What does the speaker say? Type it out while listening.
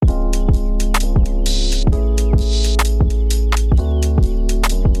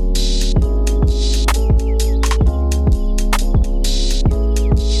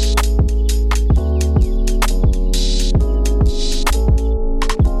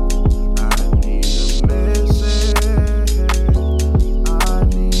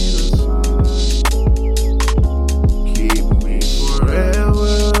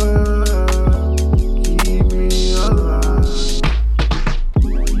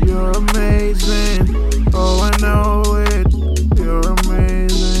amazing. Oh, I know it. You're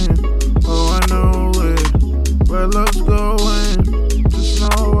amazing. Oh, I know it. Where love's going, just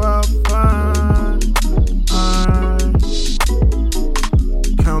know I'll find. I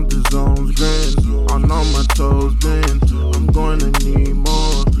count the zones, grin. On all my toes, bend. I'm going to need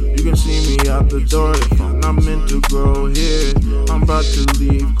more. You can see me out the door if I'm not meant to grow here. I'm about to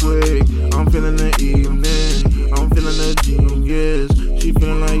leave quick. I'm feeling the evening. I'm feeling the genius. She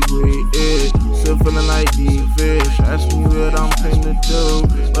feeling like we it. Still feeling like deep fish. Ask me what I'm paying to do.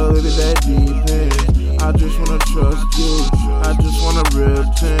 But look at that deep end. I just wanna trust you. I just wanna rip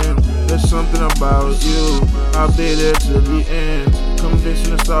 10. There's something about you. I'll be there till the end.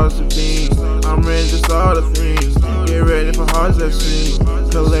 Convincing the stars to beam. I'm ready to start a thing. Get ready for hearts that sing.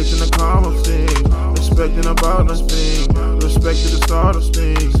 Collecting the karma thing. Respecting about nothing. Respecting the start of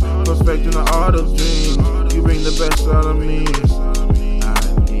things. Perfecting the art of dreams. You bring the best out of me.